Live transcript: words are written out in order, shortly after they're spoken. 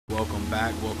Welcome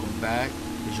back.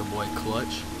 It's your boy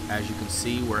Clutch. As you can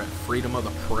see, we're at Freedom of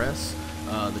the Press.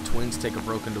 The twins take a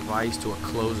broken device to a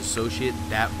close associate.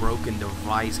 That broken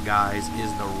device, guys,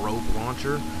 is the rope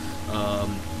launcher.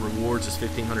 Rewards is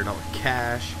 $1,500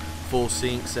 cash. Full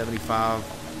sync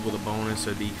 75 with a bonus, so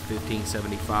it'd be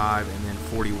 $1,575 and then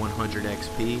 4,100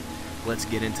 XP. Let's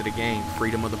get into the game.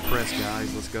 Freedom of the Press,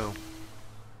 guys. Let's go.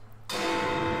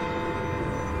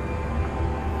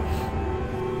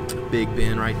 Big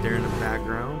Ben right there in the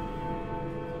background.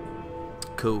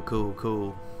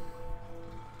 Cool.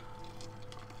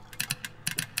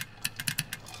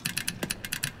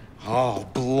 Oh,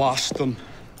 blast them.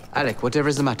 Alec, whatever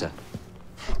is the matter?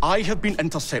 I have been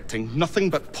intercepting nothing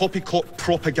but poppycock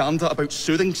propaganda about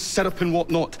soothing syrup and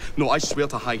whatnot. No, I swear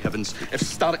to high heavens, if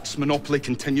Starrick's monopoly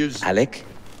continues... Alec,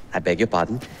 I beg your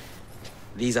pardon.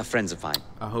 These are friends of mine.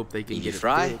 I hope they can Evie, get it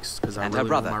Frye, fixed, because I and really her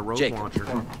brother, want my rope Jacob. launcher.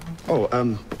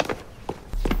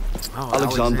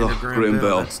 Alexander Graham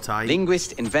Bell. That's tight.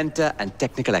 Linguist, inventor, and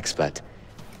technical expert.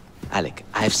 Alec,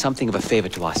 I have something of a favor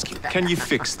to ask you. Can you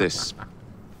fix this?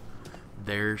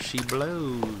 There she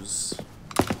blows.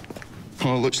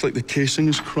 Oh, looks like the casing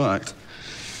is cracked.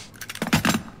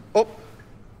 Oh,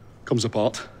 comes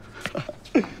apart.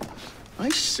 I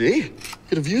see.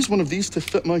 Could have used one of these to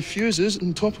fit my fuses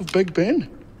on top of Big Ben.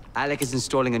 Alec is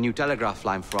installing a new telegraph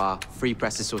line for our Free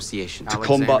Press Association. To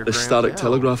combat the Starrick Bell,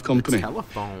 Telegraph Company. the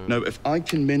telephone. Now, if I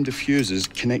can mend the fuses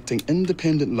connecting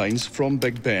independent lines from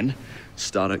Big Ben,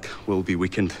 Starrick will be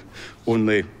weakened.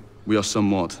 Only we are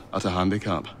somewhat at a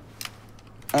handicap.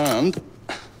 And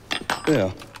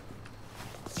there.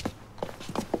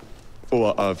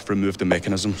 Oh, I've removed the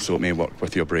mechanism so it may work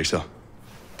with your bracer.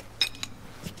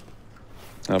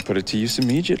 I'll put it to use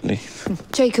immediately.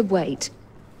 Jacob, wait.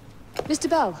 Mr.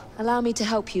 Bell, allow me to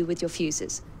help you with your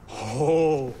fuses.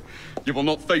 Oh, you will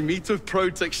not find me too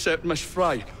proud to accept Miss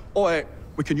Frye. Oh,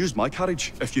 we can use my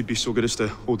carriage if you'd be so good as to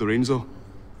hold the reins, though.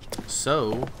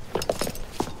 So,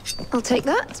 I'll take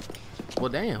that. well,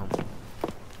 damn.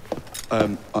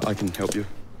 I can help you.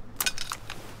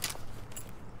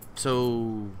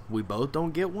 So, we both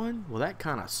don't get one? Well, that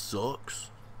kind of sucks.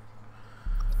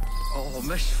 Oh,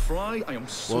 Miss Frye, I am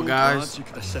so Well, guys, glad you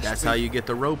could assist that's me. how you get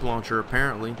the rope launcher,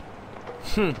 apparently.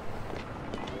 You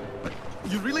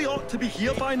really ought to be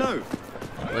here by now.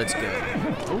 Let's go.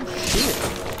 Oh, shit.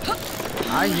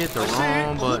 I hit the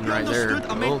wrong button right there.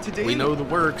 Well, we know the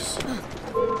works.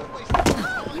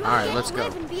 Alright, let's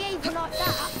go.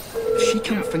 She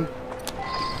can't think.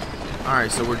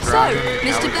 Alright, so we're So, driving.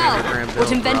 Mr. Bell,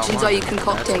 what inventions are you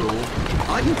concocting?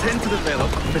 I intend to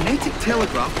develop a phonetic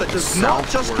telegraph that does not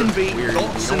just convey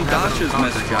dots and dashes,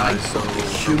 Miss Frye, the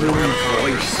human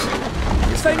voice.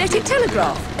 Phonetic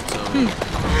telegraph?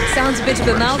 Sounds a bit of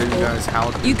a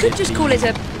mouthful. You could just call it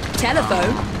a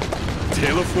telephone.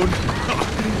 Telephone?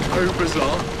 How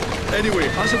bizarre. Anyway,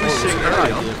 as I was saying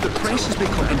earlier, the press has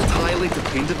become entirely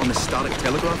dependent on the Starrick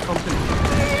Telegraph Company.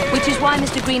 Which is why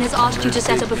Mr. Green has asked you to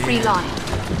set up a free line.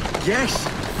 Yes.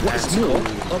 What is more,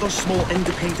 other small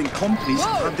independent companies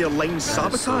have had their lines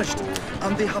sabotaged,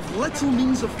 and they have little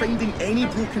means of finding any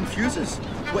broken fuses,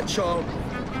 which are...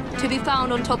 To be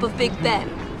found on top of Big Ben.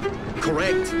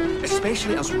 correct,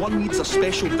 especially as one needs a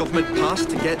special government pass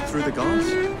to get through the guards.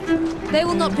 They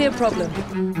will not be a problem.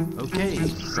 Okay,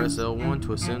 press L1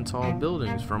 to ascend tall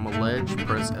buildings. From a ledge,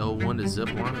 press L1 to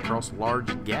zip line across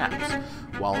large gaps.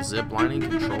 While ziplining,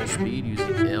 control speed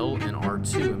using L and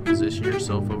R2 and position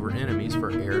yourself over enemies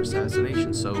for air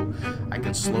assassination. So I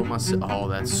can slow myself. Oh,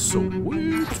 that's so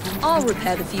weird. I'll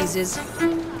repair the fuses.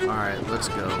 Alright, let's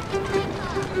go.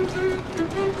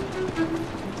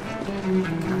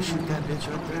 Can I shoot that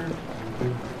bitch up there?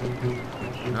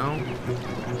 No?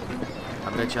 I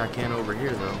bet you I can over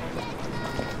here, though.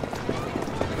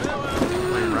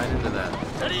 Playing right into that.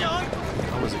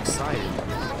 I was excited.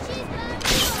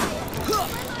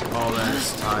 Oh,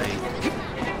 that's tight.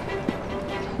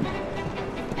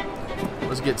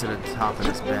 Let's get to the top of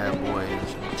this bad boy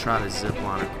and try to zip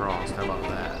line across. How about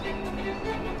that?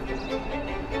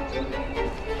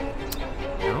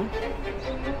 No?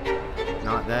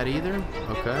 Not that either?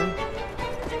 Okay.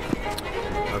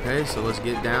 Okay, so let's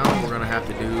get down. We're gonna have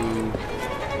to do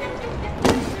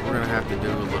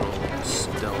a little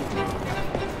stealth move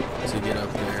to get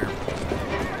up there.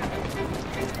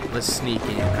 Let's sneak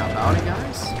in. How about it,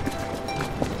 guys?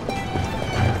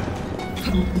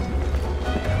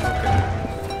 Okay.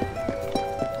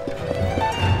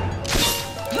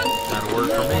 That'll work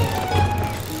for me.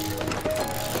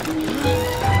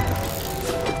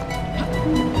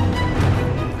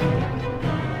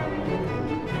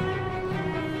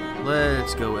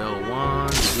 Let's go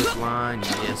L1, zip line,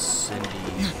 yes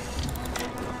indeed.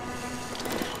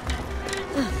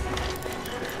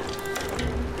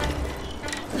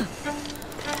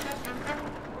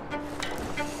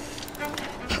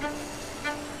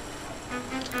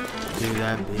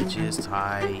 which is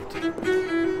tight.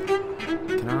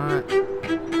 Can I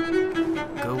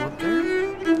go up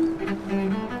there?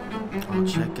 I'll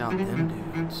check out them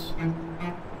dudes.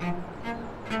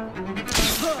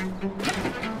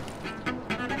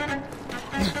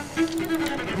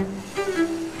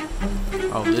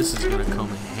 Oh, this is gonna come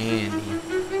in handy.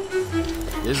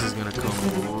 This is gonna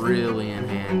come really in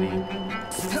handy.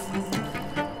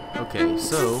 Okay,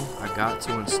 so I got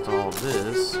to install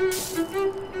this.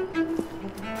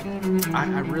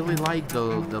 I really like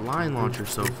the line launcher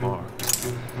so far.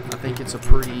 I think it's a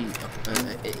pretty,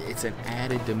 it's an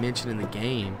added dimension in the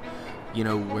game, you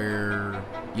know, where,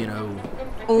 you know...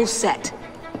 All set.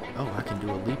 Oh, I can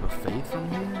do a leap of faith from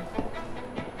here?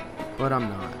 But I'm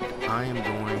not. I am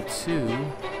going to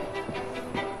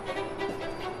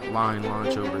line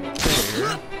launch over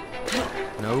there.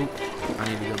 Nope. I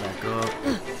need to go back up.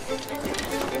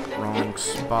 Wrong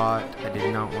spot. I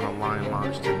did not want to line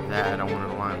launch to that. I wanted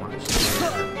to line launch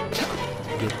there.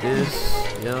 Get this.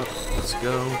 Yep. Let's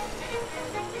go.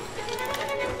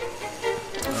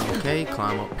 Okay.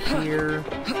 Climb up here.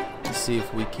 Let's see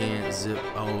if we can't zip.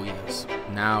 Oh, yes.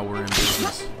 Now we're in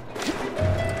business.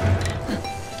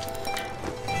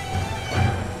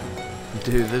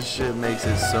 Dude, this shit makes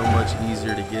it so much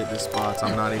easier to get to spots.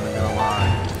 I'm not even gonna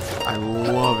lie. I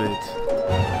love it.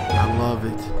 I love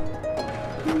it.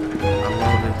 I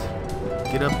love it.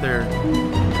 Get up there.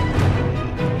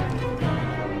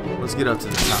 Let's get up to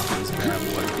the top of this bad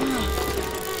boy.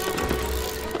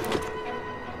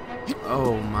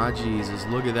 Oh my Jesus.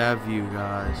 Look at that view,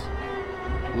 guys.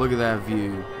 Look at that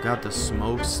view. Got the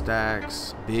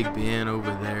smokestacks. Big Ben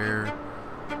over there.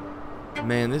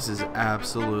 Man, this is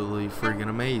absolutely friggin'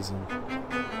 amazing.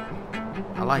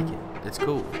 I like it. It's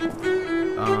cool.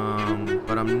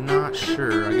 But I'm not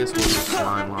sure. I guess we'll just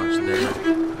line launch there.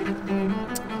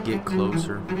 Get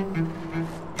closer.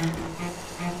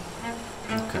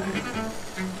 Okay.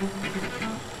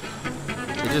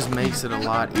 It just makes it a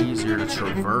lot easier to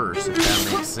traverse, if that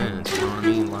makes sense. You know what I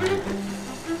mean? Like,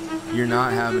 you're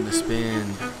not having to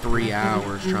spend 3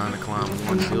 hours trying to climb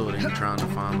one building trying to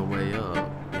find the way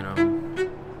up, you know?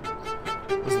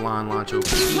 Let's line launch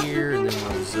over here, and then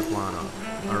we'll zip line up.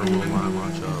 Or we'll line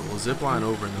launch up. We'll zip line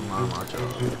over and then line launch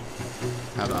up.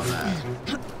 How about that?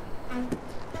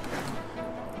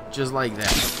 Just like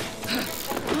that.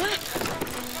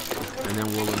 And then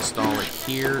we'll install it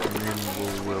here, and then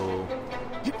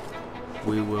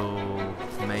we will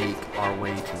make our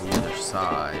way to the other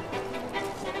side.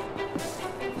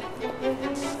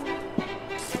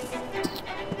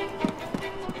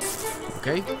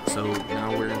 Okay, so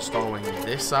now we're installing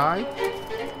this side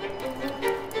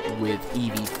with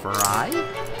Evie Frye.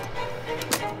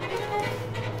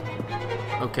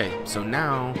 Okay, so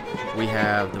now we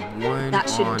have the one that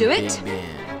should on do Big it. Ben.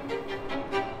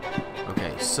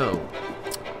 Okay, so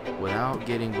without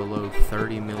getting below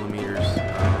 30 millimeters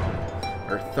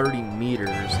or 30 meters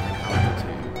in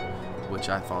altitude, which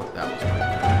I thought that was pretty good.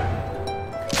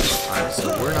 Alright, so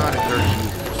we're not at 30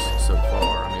 meters so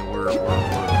far. I mean, we're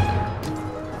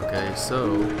okay,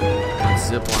 so let's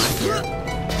zip line here.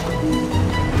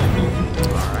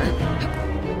 Alright.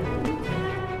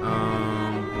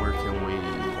 Where can we?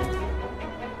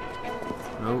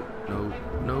 Nope, nope,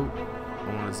 nope. I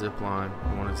want a zip line. I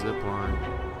want a zip line.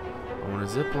 I want a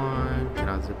zip line. Can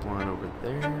I zip line over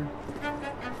there?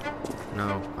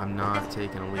 No, I'm not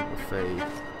taking a leap of faith.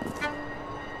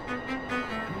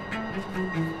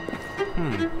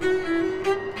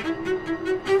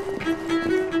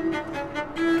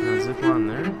 Can I zip line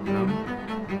there? No.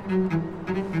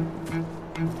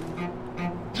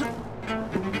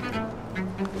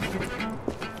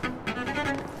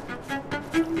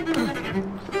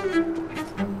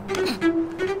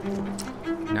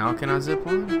 Now can I zip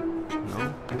line?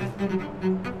 No.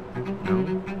 No.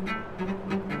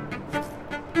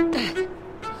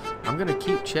 I'm gonna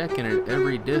keep checking at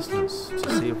every distance to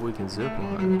see if we can zip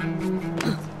line.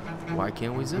 Why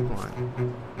can't we zip line?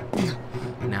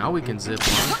 Now we can zip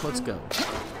line. Let's go.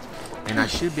 And I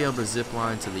should be able to zip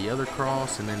line to the other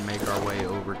cross and then make our way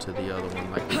over to the other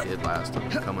one like we did last time,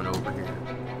 coming over here.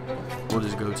 We'll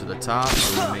just go to the top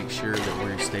so we make sure that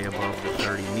we stay above the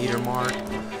 30-meter mark.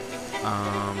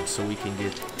 So we can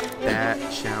get that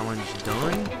challenge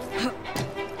done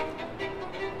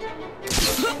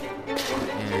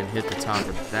and hit the top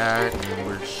of that, and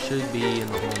we should be in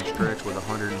the home stretch with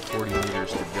 140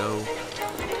 meters to go.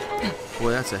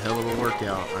 Boy, that's a hell of a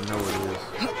workout. I know it is.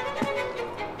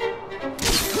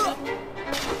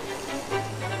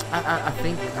 I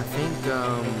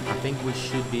think we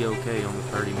should be okay on the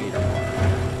 30-meter mark.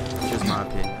 That's just my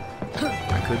opinion.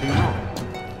 I could be wrong,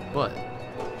 but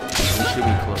we should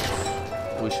be close.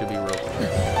 We should be real close.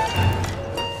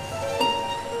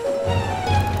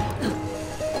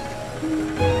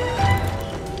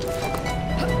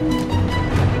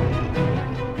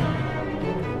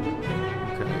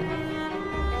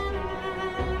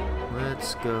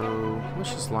 Let's go.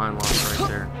 Let's just line lock right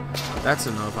there. That's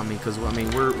enough. I mean, because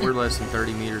we're less than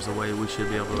 30 meters away. We should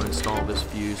be able to install this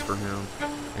fuse for him.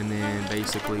 And then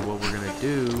basically what we're gonna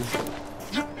do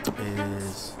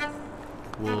is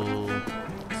we'll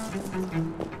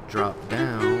drop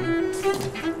down,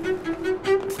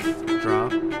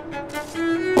 drop,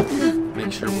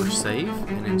 make sure we're safe,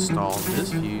 and install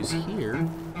this fuse here.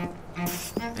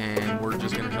 And we're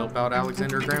just gonna help out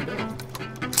Alexander Graham Bell.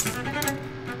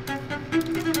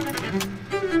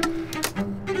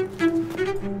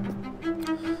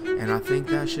 And I think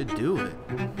that should do it.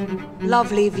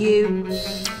 Lovely view.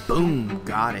 Boom,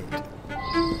 got it.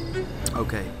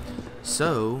 Okay,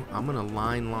 so I'm gonna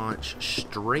line launch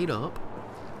straight up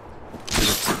to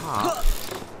the top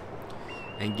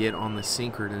and get on the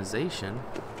synchronization.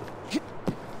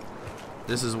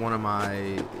 This is one of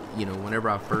my, you know, whenever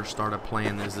I first started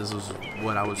playing this was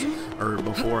what I was, or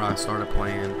before I started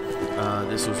playing,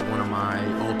 this was one of my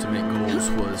ultimate goals,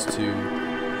 was to, you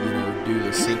know, do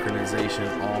the synchronization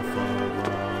off of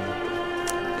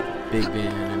Big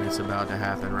Ben, and it's about to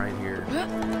happen right here.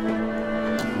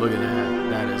 Look at that.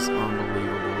 That is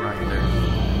unbelievable right there.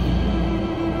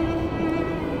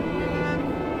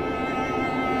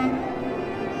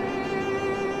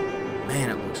 Man,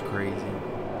 it looks crazy.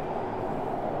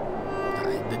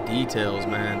 The details,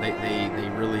 man, they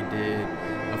really did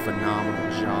a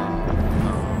phenomenal job.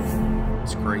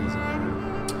 It's crazy,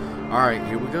 man. Alright,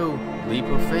 here we go. Leap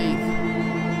of faith.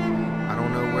 I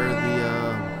don't know where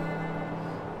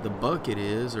the bucket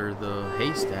is, or the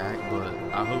haystack, but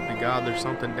I hope to God there's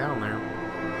something down there,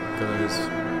 because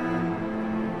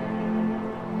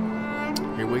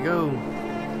here we go.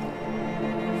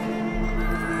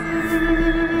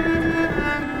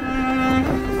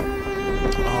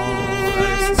 Oh, that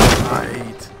is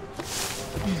tight.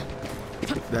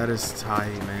 That is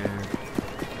tight, man.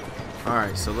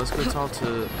 Alright, so let's go talk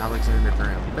to Alexander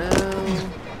Graham Bell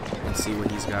and see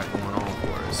what he's got going on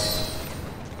for us.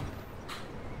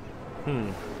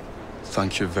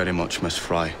 Thank you very much, Miss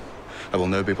Frye. I will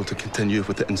now be able to continue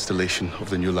with the installation of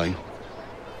the new line.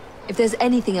 If there's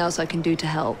anything else I can do to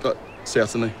help.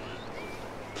 Certainly.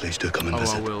 Please do come and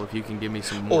visit. I will, if you can give me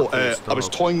some more stuff. I was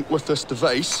toying with this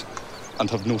device and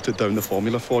have noted down the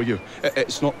formula for you.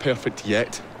 It's not perfect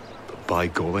yet, but by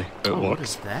golly, it works. What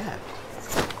is that?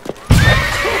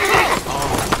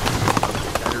 Oh,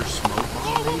 better smoke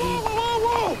bomb,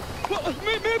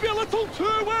 maybe? Maybe a little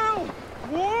too well.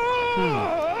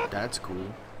 Whoa! That's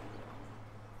cool.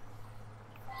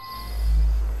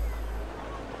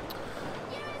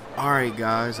 Alright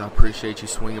guys, I appreciate you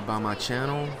swinging by my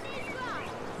channel.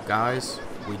 Guys,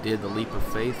 we did the leap of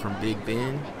faith from Big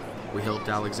Ben. We helped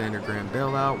Alexander Graham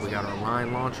Bell out. We got our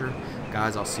line launcher.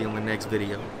 Guys, I'll see you in the next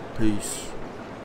video. Peace.